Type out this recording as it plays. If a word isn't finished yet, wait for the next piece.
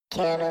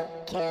Canna.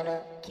 Gory.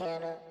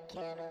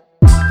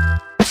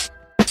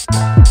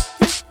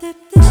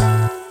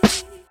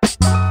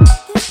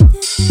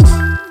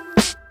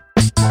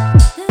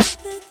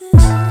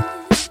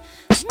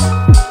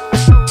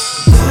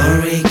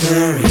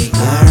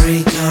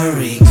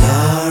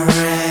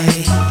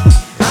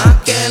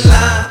 I can't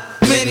lie,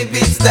 many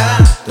beats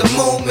die the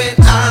moment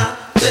I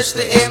touch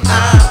the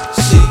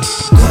M.I.C.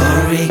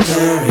 Gory.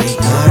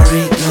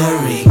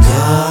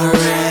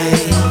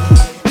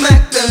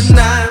 Mac the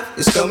knife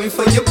is coming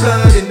for your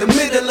blood in the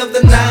middle of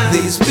the night.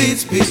 These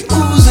beats be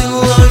oozing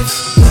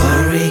life.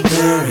 Gory.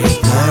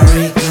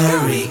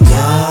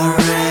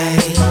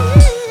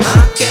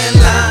 I can't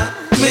lie,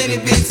 many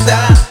beats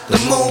die the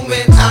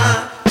moment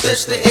I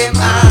touch the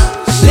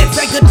M.I.C. Let's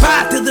say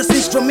goodbye to this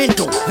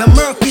instrumental. The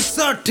murk is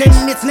certain,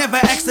 it's never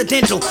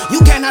accidental. You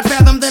cannot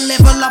fathom the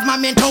level of my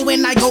mental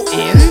when I go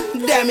in.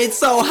 Damn, it's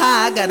so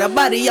high. Got a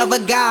body of a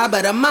guy,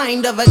 but a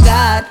mind of a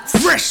god.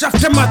 Fresh off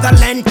the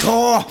motherland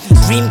tour,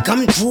 dream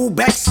come true.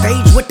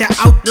 Backstage with the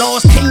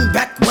outlaws, came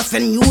back with a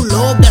new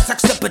log that's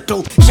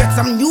occipital. Shed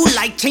some new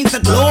light, change the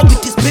globe,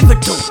 it is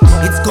pivotal.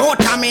 It's go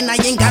time and I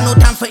ain't got no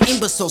time for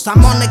imbeciles.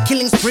 I'm on a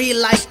killing spree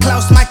like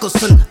Klaus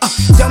Michelson.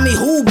 Tell me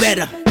who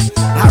better.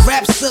 I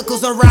rap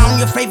circles around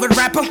your favorite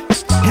rapper.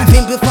 Have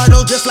him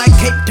befuddled just like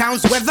Cape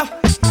Town's weather.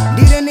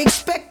 Didn't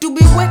expect to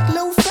be wet,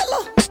 little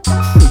fella.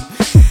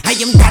 I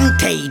am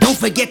Dante, don't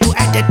forget to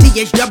add the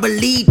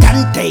THEE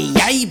Dante.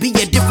 I be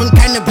a different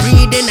kind of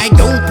breed and I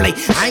don't play.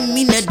 I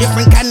mean a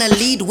different kind of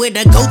lead where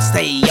the goats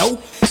stay, yo.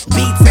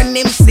 Beats and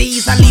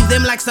MCs, I leave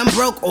them like some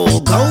broke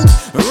old gold.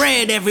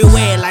 Red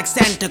everywhere like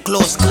Santa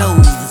Claus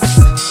clothes.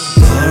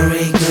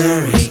 Gory.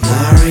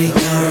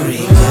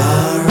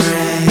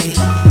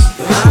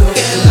 I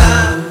can't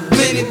lie,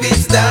 many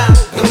beats die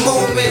the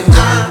moment I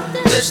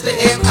touch the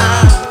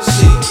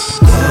M.I.C.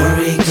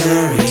 Gory.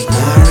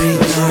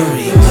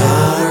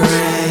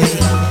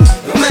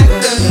 Mac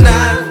the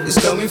knife is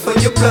coming for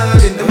your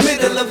blood in the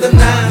middle of the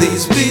night.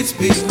 These beats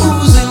be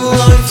oozing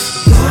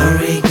life.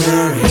 Gory.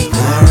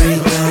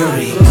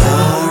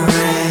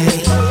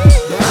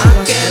 I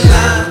can't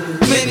lie,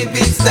 many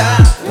beats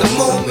die the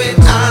moment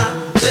I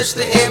touch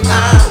the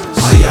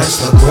M.I.C. I ask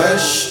the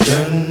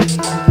question,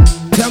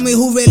 tell me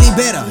who really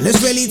better.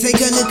 Let's really take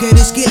a look at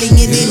the skilling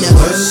it in the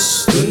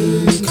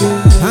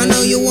I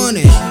know you want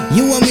it.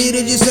 You want me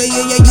to just say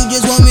yeah, you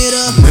just want me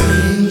to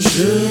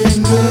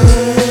mention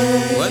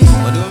What do you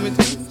want me to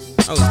do?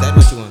 Oh, is that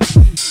what you want?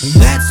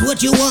 That's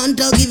what you want,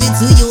 I'll give it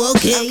to you,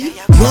 okay.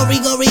 Gory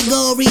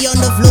on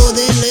the floor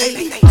then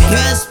lay.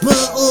 Casper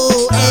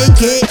O,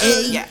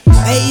 aka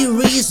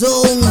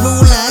A-Rezone,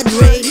 Ruler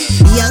Dre.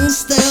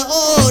 Youngster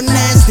O,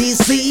 Nasty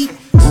C.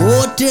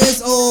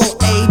 Waters O,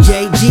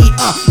 AJG,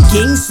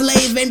 King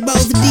Slave and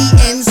both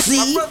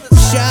DNC.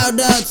 Shout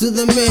out to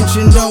the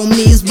mentioned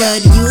homies,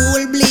 but you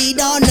will bleed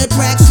on the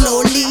track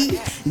slowly.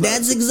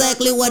 That's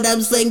exactly what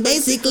I'm saying,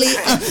 basically.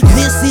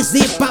 This is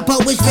hip hop,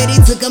 always ready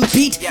to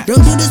compete.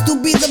 Don't do this to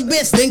be the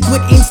best, then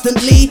quit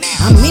instantly.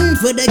 I'm in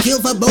for the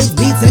kill for both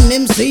beats and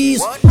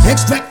MCs.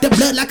 Extract the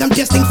blood like I'm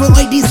testing for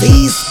a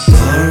disease.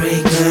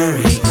 Gory.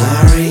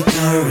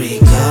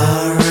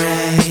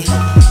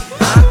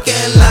 I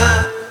can't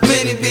lie,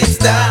 many beats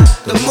die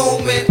the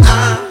moment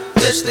I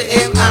touch the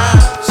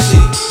M.I.C.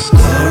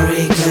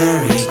 Gory.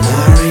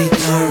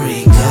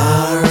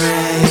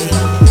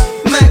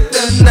 Mac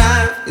the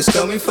knife is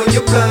coming for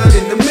your blood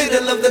in the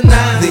middle of the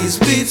night. These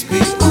beats be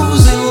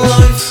oozing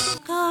life.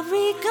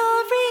 Gory.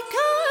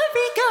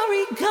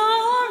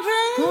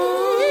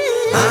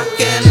 I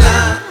can't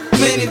lie,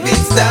 many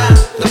beats die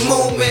the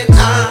moment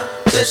I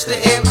touch the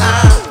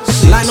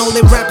M.I.C. Line all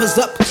the rappers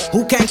up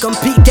who can't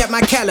compete at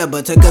my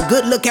caliber. Take a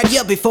good look at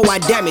you before I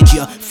damage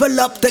you. Fill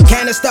up the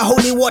canister,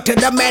 holy water,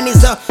 the man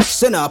is a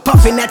sinner.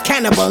 Puffing that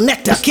cannibal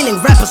nectar, killing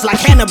rappers like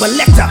Hannibal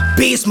Lecter.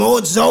 Beast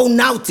mode zone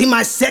out in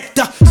my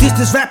sector. Teach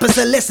these rappers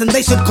a lesson,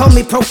 they should call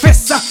me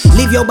professor.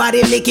 Leave your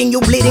body leaking, you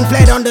bleeding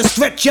flat on the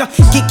stretcher.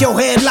 Kick your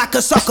head like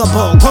a soccer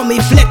ball, call me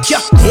Fletcher.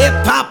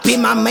 Hip hop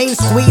in my main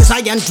squeeze, I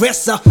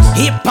undress her.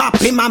 Hip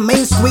hop in my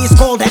main squeeze,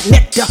 call that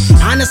nectar.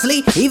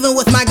 Honestly, even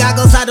with my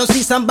goggles, I don't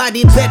see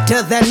somebody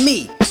better than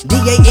me.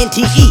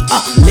 DANTE.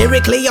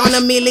 Lyrically on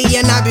a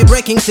million, I be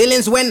breaking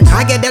ceilings when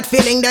I get that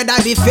feeling that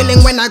I be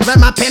feeling when I grab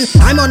my pen.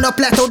 I'm on a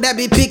plateau that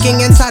be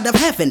peaking inside of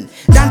heaven.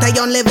 Dante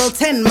on level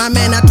 10, my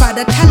man, I try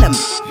to tell him.